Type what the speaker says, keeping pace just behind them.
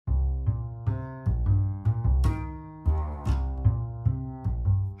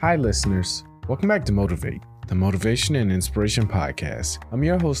Hi, listeners. Welcome back to Motivate, the Motivation and Inspiration Podcast. I'm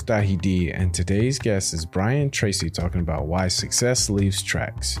your host, Dahi D, and today's guest is Brian Tracy talking about why success leaves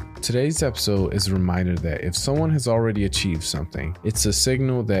tracks. Today's episode is a reminder that if someone has already achieved something, it's a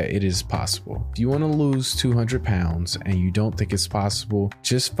signal that it is possible. If you want to lose 200 pounds and you don't think it's possible,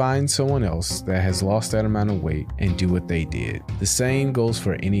 just find someone else that has lost that amount of weight and do what they did. The same goes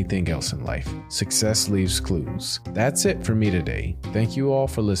for anything else in life. Success leaves clues. That's it for me today. Thank you all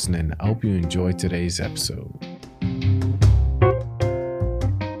for listening. I hope you enjoyed today's episode.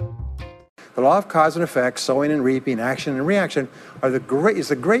 The law of cause and effect, sowing and reaping, action and reaction, is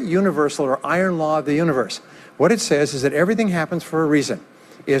the great universal or iron law of the universe. What it says is that everything happens for a reason,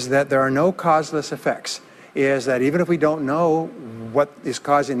 is that there are no causeless effects, is that even if we don't know what is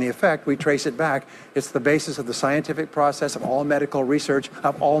causing the effect, we trace it back. It's the basis of the scientific process, of all medical research,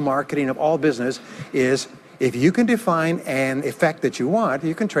 of all marketing, of all business, is if you can define an effect that you want,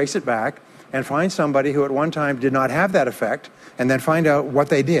 you can trace it back and find somebody who at one time did not have that effect, and then find out what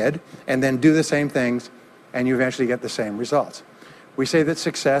they did, and then do the same things, and you eventually get the same results. We say that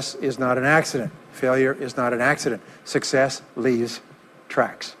success is not an accident. Failure is not an accident. Success leaves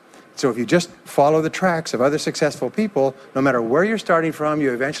tracks. So if you just follow the tracks of other successful people, no matter where you're starting from,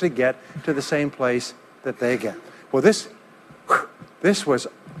 you eventually get to the same place that they get. Well, this was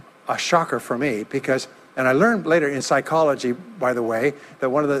a shocker for me because, and I learned later in psychology, by the way, that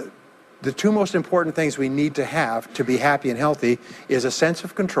one of the two most important things we need to have to be happy and healthy is a sense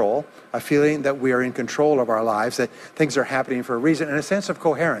of control, a feeling that we are in control of our lives, that things are happening for a reason, and a sense of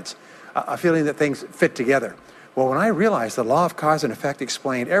coherence, a feeling that things fit together. Well, when I realized the law of cause and effect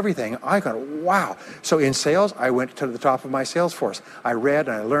explained everything, I thought, wow. So in sales, I went to the top of my sales force. I read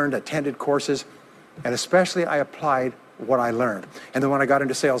and I learned, attended courses, and especially I applied what I learned. And then when I got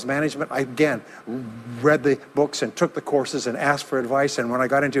into sales management, I again read the books and took the courses and asked for advice. And when I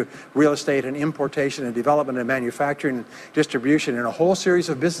got into real estate and importation and development and manufacturing and distribution and a whole series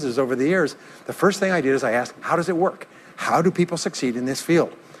of businesses over the years, the first thing I did is I asked, how does it work? How do people succeed in this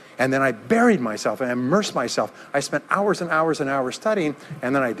field? And then I buried myself and immersed myself. I spent hours and hours and hours studying,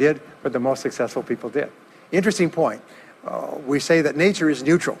 and then I did what the most successful people did. Interesting point. We say that nature is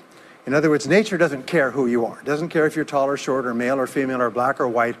neutral. In other words, nature doesn't care who you are. It doesn't care if you're tall or short or male or female or black or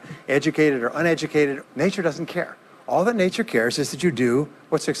white, educated or uneducated. Nature doesn't care. All that nature cares is that you do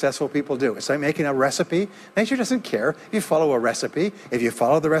what successful people do. It's like making a recipe. Nature doesn't care if you follow a recipe. If you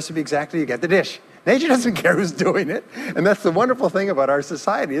follow the recipe exactly, you get the dish. Nature doesn't care who's doing it. And that's the wonderful thing about our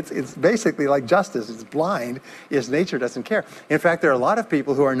society. It's basically like justice. It's blind, is nature doesn't care. In fact, there are a lot of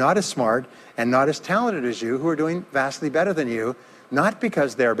people who are not as smart and not as talented as you who are doing vastly better than you, not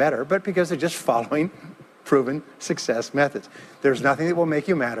because they're better, but because they're just following proven success methods. There's nothing that will make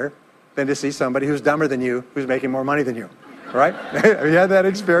you madder than to see somebody who's dumber than you, who's making more money than you, right? Have you had that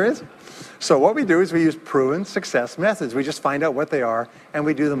experience? So what we do is we use proven success methods. We just find out what they are, and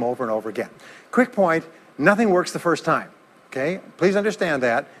we do them over and over again. Quick point, nothing works the first time, okay? Please understand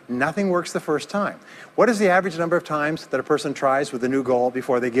that. Nothing works the first time. What is the average number of times that a person tries with a new goal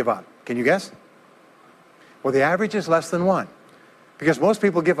before they give up? Can you guess? Well, the average is less than 1. Because most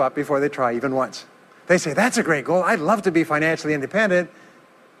people give up before they try even once. They say, that's a great goal. I'd love to be financially independent.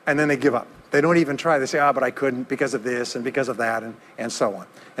 And then they give up. They don't even try. They say, but I couldn't because of this and because of that and so on.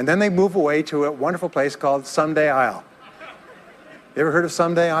 And then they move away to a wonderful place called Someday I'll. You ever heard of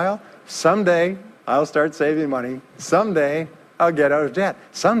Someday I'll? Someday I'll start saving money. Someday I'll get out of debt.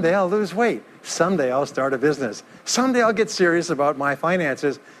 Someday I'll lose weight. Someday I'll start a business. Someday I'll get serious about my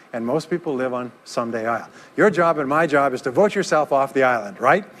finances. And most people live on Someday I'll. Your job and my job is to vote yourself off the island,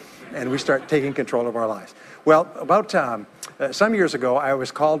 right? And we start taking control of our lives. Well, about some years ago, I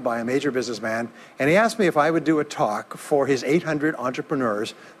was called by a major businessman, and he asked me if I would do a talk for his 800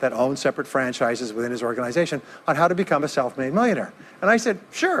 entrepreneurs that own separate franchises within his organization on how to become a self-made millionaire. And I said,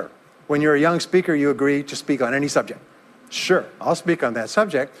 sure. When you're a young speaker, you agree to speak on any subject. Sure, I'll speak on that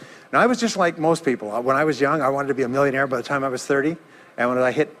subject. Now, I was just like most people. When I was young, I wanted to be a millionaire by the time I was 30. And when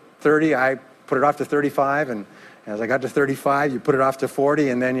I hit 30, I put it off to 35, and as I got to 35, you put it off to 40,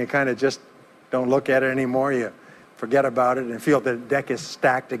 and then you kind of just don't look at it anymore. You forget about it and feel the deck is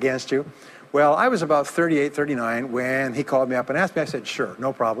stacked against you. Well, I was about 38, 39 when he called me up and asked me. I said, sure,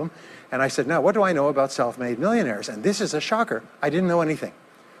 no problem. And I said, now, what do I know about self-made millionaires? And this is a shocker. I didn't know anything.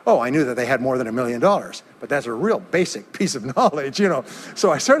 Oh, I knew that they had more than $1 million, but that's a real basic piece of knowledge, you know.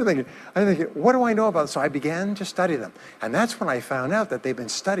 So I started thinking, what do I know about it? So I began to study them. And that's when I found out that they've been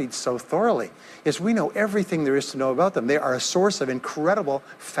studied so thoroughly, is we know everything there is to know about them. They are a source of incredible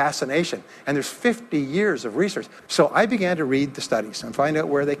fascination. And there's 50 years of research. So I began to read the studies and find out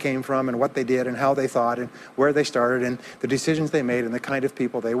where they came from and what they did and how they thought and where they started and the decisions they made and the kind of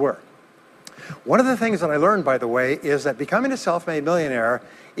people they were. One of the things that I learned, by the way, is that becoming a self-made millionaire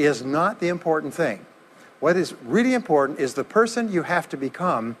is not the important thing. What is really important is the person you have to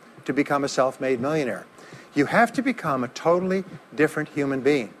become a self-made millionaire. You have to become a totally different human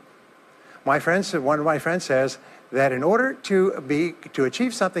being. One of my friends says that in order to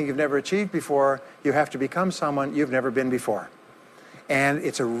achieve something you've never achieved before, you have to become someone you've never been before. And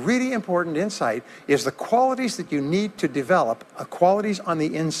it's a really important insight, is the qualities that you need to develop, qualities on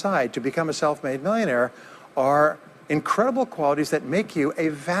the inside to become a self-made millionaire, are incredible qualities that make you a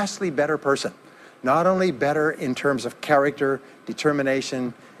vastly better person. Not only better in terms of character,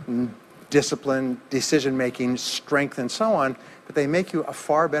 determination, discipline, decision-making, strength, and so on, but they make you a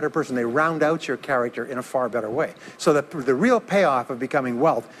far better person. They round out your character in a far better way. So the real payoff of becoming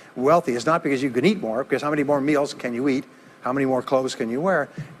wealthy is not because you can eat more, because how many more meals can you eat? How many more clothes can you wear?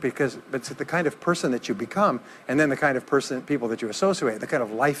 But it's the kind of person that you become, and then the kind of people that you associate, the kind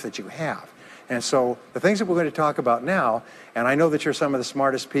of life that you have. And so the things that we're going to talk about now, and I know that you're some of the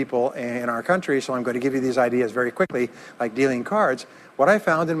smartest people in our country, so I'm going to give you these ideas very quickly, like dealing cards. What I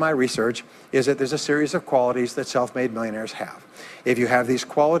found in my research is that there's a series of qualities that self-made millionaires have. If you have these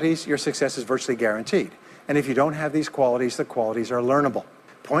qualities, your success is virtually guaranteed. And if you don't have these qualities, the qualities are learnable.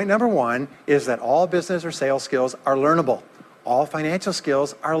 Point number one is that all business or sales skills are learnable. All financial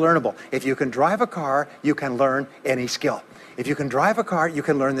skills are learnable. If you can drive a car, you can learn any skill. If you can drive a car, you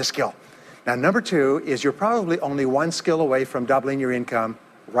can learn the skill. Now, number two is you're probably only one skill away from doubling your income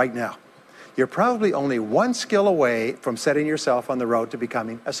right now. You're probably only one skill away from setting yourself on the road to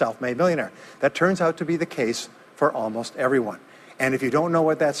becoming a self-made millionaire. That turns out to be the case for almost everyone. And if you don't know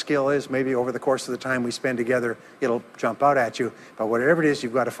what that skill is, maybe over the course of the time we spend together, it'll jump out at you. But whatever it is,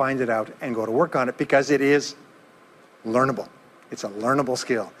 you've got to find it out and go to work on it, because it is learnable. It's a learnable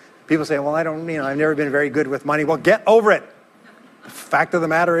skill. People say, well, I've never been very good with money. Well, get over it. The fact of the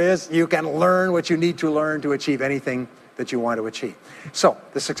matter is, you can learn what you need to learn to achieve anything that you want to achieve. So,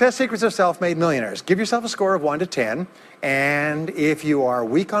 the success secrets of self-made millionaires. Give yourself a score of 1 to 10, and if you are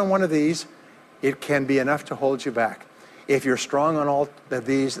weak on one of these, it can be enough to hold you back. If you're strong on all of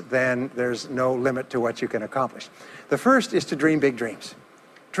these, then there's no limit to what you can accomplish. The first is to dream big dreams.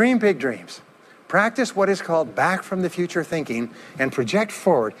 Dream big dreams. Practice what is called back from the future thinking and project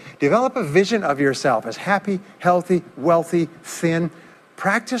forward. Develop a vision of yourself as happy, healthy, wealthy, thin.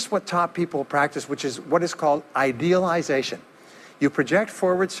 Practice what top people practice, which is what is called idealization. You project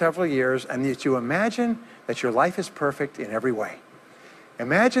forward several years and you imagine that your life is perfect in every way.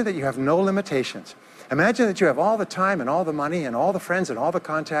 Imagine that you have no limitations. Imagine that you have all the time and all the money and all the friends and all the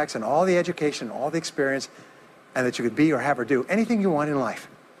contacts and all the education and all the experience, and that you could be or have or do anything you want in life.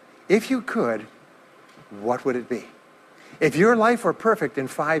 If you could, what would it be? If your life were perfect in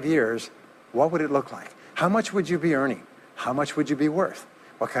 5 years, what would it look like? How much would you be earning? How much would you be worth?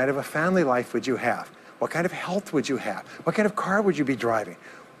 What kind of a family life would you have? What kind of health would you have? What kind of car would you be driving?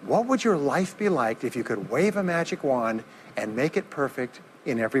 What would your life be like if you could wave a magic wand and make it perfect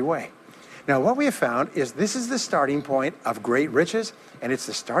in every way? Now, what we have found is this is the starting point of great riches, and it's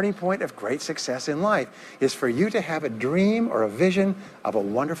the starting point of great success in life, is for you to have a dream or a vision of a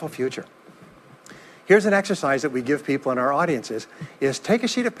wonderful future. Here's an exercise that we give people in our audiences, is take a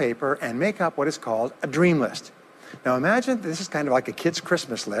sheet of paper and make up what is called a dream list. Now imagine this is kind of like a kid's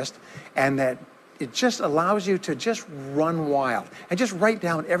Christmas list, and that it just allows you to just run wild and just write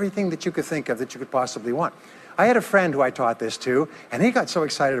down everything that you could think of that you could possibly want. I had a friend who I taught this to, and he got so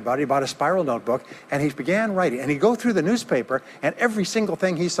excited about it, he bought a spiral notebook, and he began writing. And he'd go through the newspaper, and every single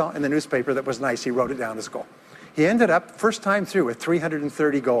thing he saw in the newspaper that was nice, he wrote it down as goal. He ended up, first time through, with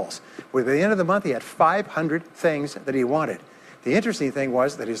 330 goals. By the end of the month, he had 500 things that he wanted. The interesting thing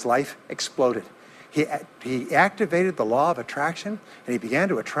was that his life exploded. He activated the law of attraction, and he began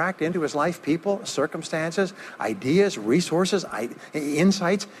to attract into his life people, circumstances, ideas, resources,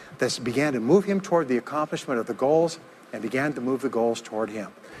 insights that began to move him toward the accomplishment of the goals and began to move the goals toward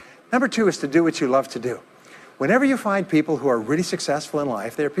him. Number two is to do what you love to do. Whenever you find people who are really successful in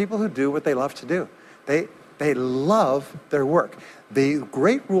life, they're people who do what they love to do. They love their work. The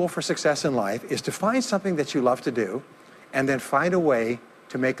great rule for success in life is to find something that you love to do and then find a way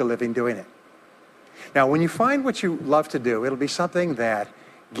to make a living doing it. Now, when you find what you love to do, it'll be something that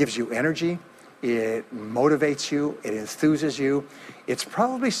gives you energy, it motivates you, it enthuses you. It's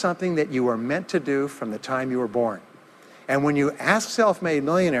probably something that you were meant to do from the time you were born. And when you ask self-made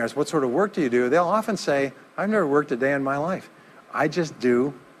millionaires, what sort of work do you do? They'll often say, I've never worked a day in my life. I just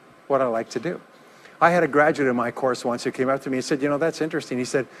do what I like to do. I had a graduate in my course once who came up to me and said, you know, that's interesting. He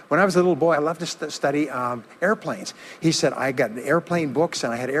said, when I was a little boy, I loved to study airplanes. He said, I got airplane books,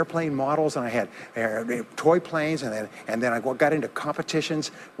 and I had airplane models, and I had toy planes, and then I got into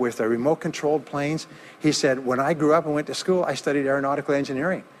competitions with remote-controlled planes. He said, when I grew up and went to school, I studied aeronautical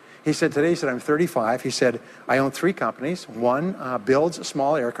engineering. He said, today, he said, I'm 35. He said, I own 3 companies. One builds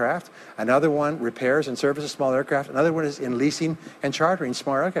small aircraft. Another one repairs and services small aircraft. Another one is in leasing and chartering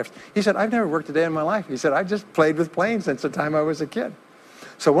small aircraft. He said, I've never worked a day in my life. He said, I've just played with planes since the time I was a kid.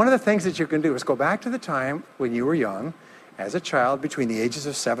 So one of the things that you can do is go back to the time when you were young, as a child between the ages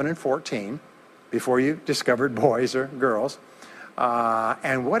of 7 and 14, before you discovered boys or girls,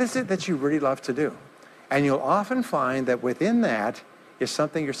 and what is it that you really love to do? And you'll often find that within that is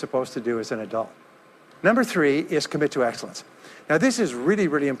something you're supposed to do as an adult. Number 3 is commit to excellence. Now this is really,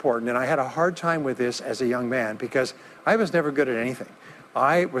 really important, and I had a hard time with this as a young man because I was never good at anything.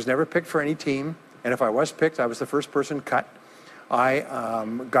 I was never picked for any team, and if I was picked, I was the first person cut. I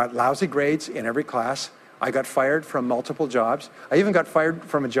got lousy grades in every class. I got fired from multiple jobs. I even got fired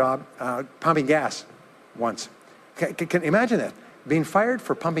from a job pumping gas once. Can imagine that, being fired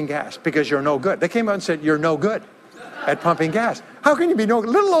for pumping gas because you're no good. They came out and said, you're no good at pumping gas. How can you be no good?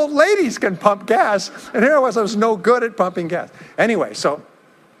 Little old ladies can pump gas, and here I was no good at pumping gas. Anyway, so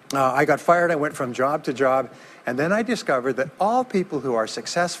I got fired. I went from job to job, and then I discovered that all people who are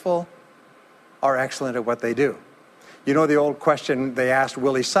successful are excellent at what they do. You know the old question they asked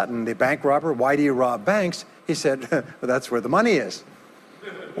Willie Sutton, the bank robber, why do you rob banks? He said, well, that's where the money is.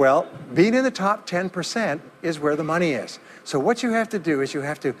 Well, being in the top 10% is where the money is. So what you have to do is you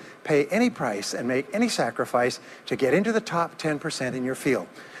have to pay any price and make any sacrifice to get into the top 10% in your field.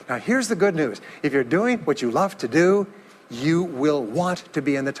 Now, here's the good news. If you're doing what you love to do, you will want to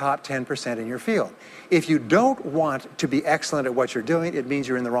be in the top 10% in your field. If you don't want to be excellent at what you're doing, it means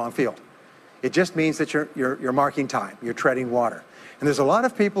you're in the wrong field. It just means that you're marking time, you're treading water. And there's a lot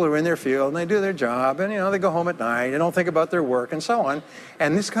of people who are in their field and they do their job and, you know, they go home at night, they don't think about their work and so on.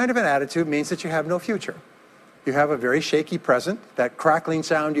 And this kind of an attitude means that you have no future. You have a very shaky present. That crackling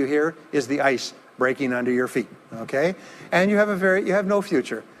sound you hear is the ice breaking under your feet, okay? And you have no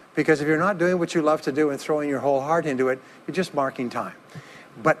future, because if you're not doing what you love to do and throwing your whole heart into it, you're just marking time.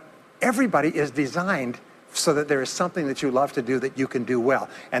 But everybody is designed so that there is something that you love to do that you can do well.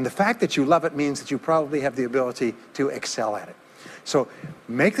 And the fact that you love it means that you probably have the ability to excel at it. So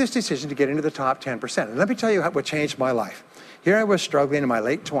make this decision to get into the top 10%. And let me tell you what changed my life. Here I was struggling in my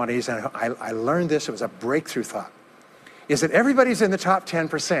late 20s, and I learned this. It was a breakthrough thought. Is that everybody's in the top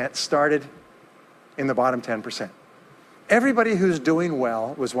 10% started in the bottom 10%. Everybody who's doing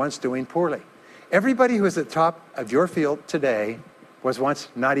well was once doing poorly. Everybody who is at the top of your field today was once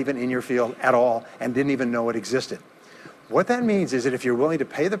not even in your field at all and didn't even know it existed. What that means is that if you're willing to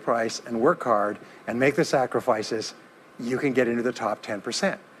pay the price and work hard and make the sacrifices, you can get into the top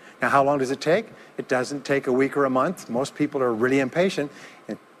 10%. Now, how long does it take? It doesn't take a week or a month. Most people are really impatient.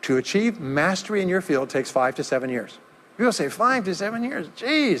 And to achieve mastery in your field takes 5 to 7 years. People say, 5 to 7 years?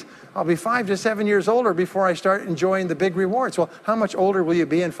 Geez, I'll be 5 to 7 years older before I start enjoying the big rewards. Well, how much older will you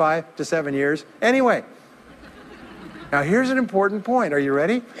be in 5 to 7 years anyway? Now, here's an important point. Are you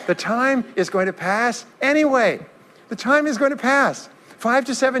ready? The time is going to pass anyway. The time is going to pass. 5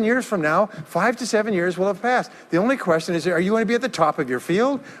 to 7 years from now, 5 to 7 years will have passed. The only question is, are you going to be at the top of your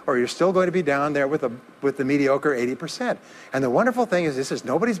field, or are you still going to be down there with the mediocre 80%? And the wonderful thing is this is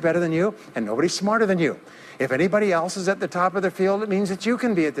nobody's better than you, and nobody's smarter than you. If anybody else is at the top of their field, it means that you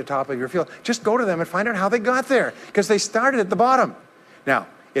can be at the top of your field. Just go to them and find out how they got there, because they started at the bottom. Now,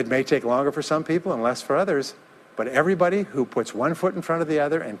 it may take longer for some people and less for others, but everybody who puts one foot in front of the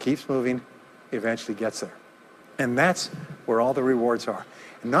other and keeps moving eventually gets there. And that's where all the rewards are.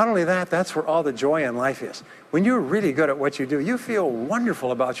 And not only that, that's where all the joy in life is. When you're really good at what you do, you feel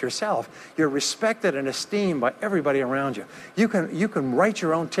wonderful about yourself. You're respected and esteemed by everybody around you. You can write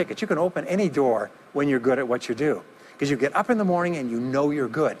your own ticket. You can open any door when you're good at what you do. Because you get up in the morning and you know you're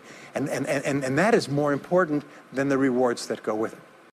good. And that is more important than the rewards that go with it.